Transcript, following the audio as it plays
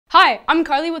Hi, I'm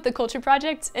Carlie with the Culture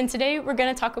Project, and today we're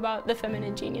going to talk about the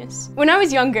feminine genius. When I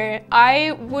was younger,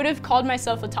 I would have called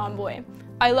myself a tomboy.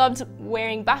 I loved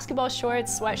wearing basketball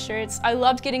shorts, sweatshirts. I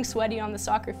loved getting sweaty on the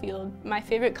soccer field. My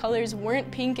favorite colors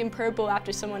weren't pink and purple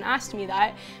after someone asked me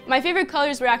that. My favorite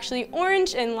colors were actually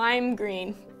orange and lime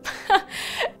green.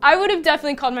 I would have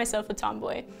definitely called myself a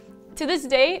tomboy. To this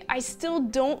day, I still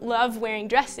don't love wearing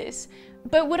dresses,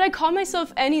 but would I call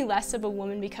myself any less of a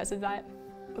woman because of that?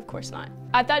 Of course not.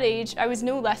 At that age, I was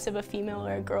no less of a female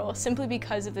or a girl simply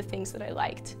because of the things that I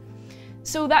liked.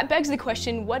 So that begs the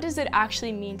question, what does it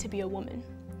actually mean to be a woman?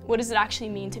 What does it actually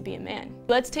mean to be a man?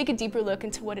 Let's take a deeper look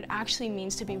into what it actually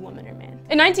means to be woman or man.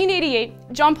 In 1988,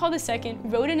 John Paul II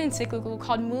wrote an encyclical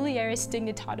called Mulieris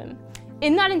Dignitatem.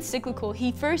 In that encyclical,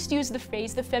 he first used the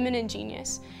phrase the feminine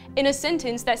genius in a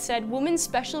sentence that said woman's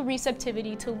special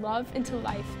receptivity to love and to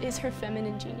life is her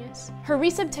feminine genius. Her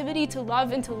receptivity to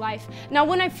love and to life. Now,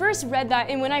 when I first read that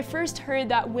and when I first heard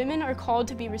that women are called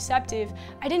to be receptive,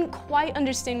 I didn't quite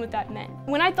understand what that meant.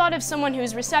 When I thought of someone who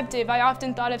was receptive, I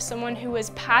often thought of someone who was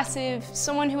passive,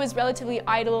 someone who was relatively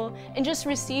idle, and just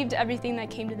received everything that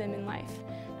came to them in life.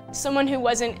 Someone who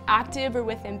wasn't active or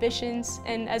with ambitions,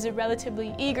 and as a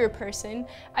relatively eager person,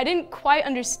 I didn't quite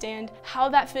understand how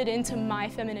that fit into my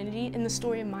femininity in the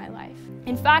story of my life.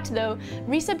 In fact though,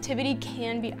 receptivity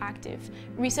can be active.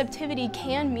 Receptivity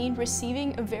can mean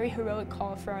receiving a very heroic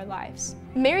call for our lives.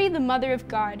 Mary, the Mother of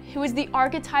God, who is the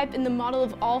archetype and the model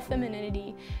of all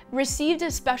femininity, received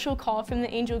a special call from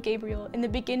the angel Gabriel in the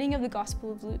beginning of the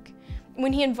Gospel of Luke,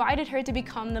 when he invited her to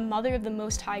become the mother of the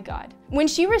Most High God. When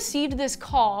she received this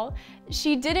call,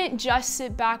 she didn't just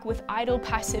sit back with idle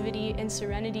passivity and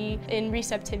serenity and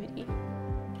receptivity.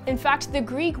 In fact, the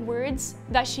Greek words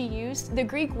that she used, the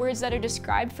Greek words that are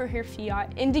described for her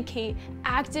fiat, indicate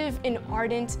active and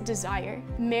ardent desire.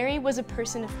 Mary was a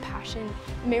person of passion.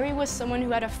 Mary was someone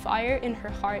who had a fire in her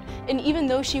heart, and even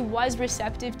though she was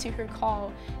receptive to her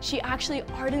call, she actually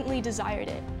ardently desired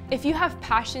it. If you have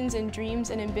passions and dreams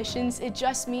and ambitions, it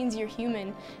just means you're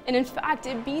human. And in fact,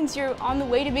 it means you're on the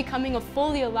way to becoming a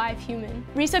fully alive human.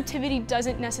 Receptivity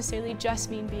doesn't necessarily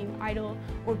just mean being idle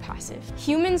or passive.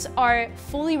 Humans are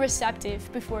fully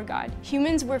receptive before God.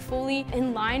 Humans were fully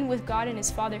in line with God and his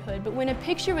fatherhood, but when a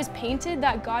picture was painted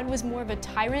that God was more of a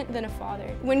tyrant than a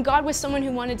father, when God was someone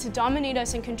who wanted to dominate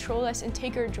us and control us and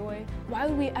take our joy, why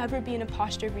would we ever be in a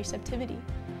posture of receptivity?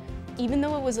 Even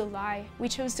though it was a lie, we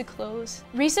chose to close.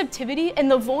 Receptivity and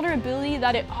the vulnerability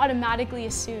that it automatically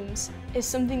assumes is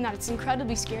something that's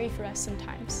incredibly scary for us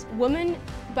sometimes. Woman,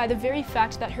 by the very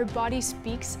fact that her body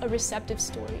speaks a receptive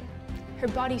story, her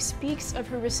body speaks of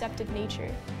her receptive nature.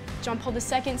 John Paul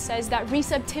II says that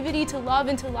receptivity to love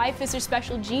and to life is her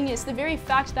special genius. The very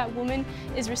fact that woman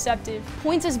is receptive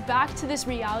points us back to this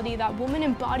reality that woman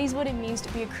embodies what it means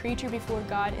to be a creature before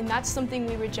God, and that's something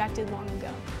we rejected long ago.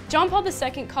 John Paul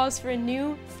II calls for a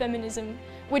new feminism,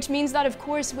 which means that of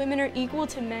course women are equal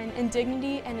to men in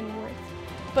dignity and in worth,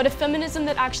 but a feminism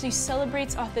that actually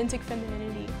celebrates authentic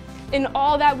femininity in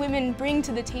all that women bring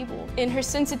to the table, in her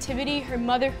sensitivity, her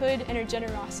motherhood, and her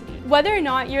generosity. Whether or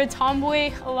not you're a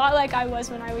tomboy, a lot like I was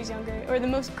when I was younger, or the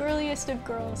most girliest of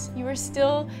girls, you are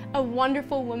still a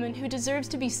wonderful woman who deserves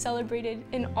to be celebrated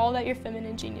in all that your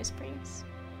feminine genius brings.